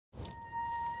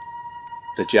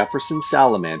The Jefferson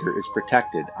salamander is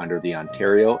protected under the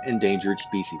Ontario Endangered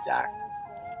Species Act.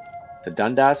 The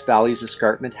Dundas Valley's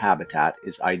escarpment habitat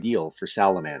is ideal for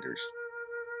salamanders.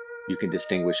 You can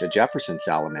distinguish a Jefferson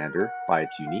salamander by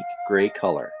its unique gray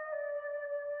color.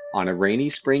 On a rainy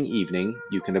spring evening,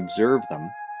 you can observe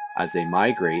them as they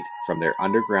migrate from their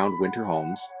underground winter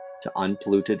homes to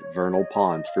unpolluted vernal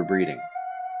ponds for breeding.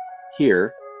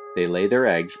 Here, they lay their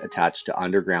eggs attached to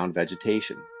underground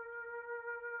vegetation.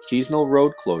 Seasonal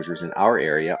road closures in our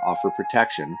area offer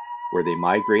protection where they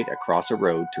migrate across a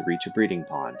road to reach a breeding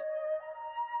pond.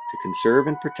 To conserve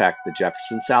and protect the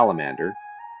Jefferson salamander,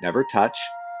 never touch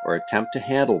or attempt to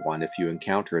handle one if you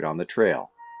encounter it on the trail,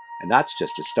 and that's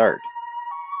just a start.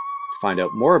 To find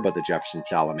out more about the Jefferson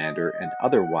salamander and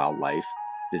other wildlife,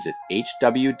 visit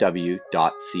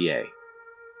hww.ca.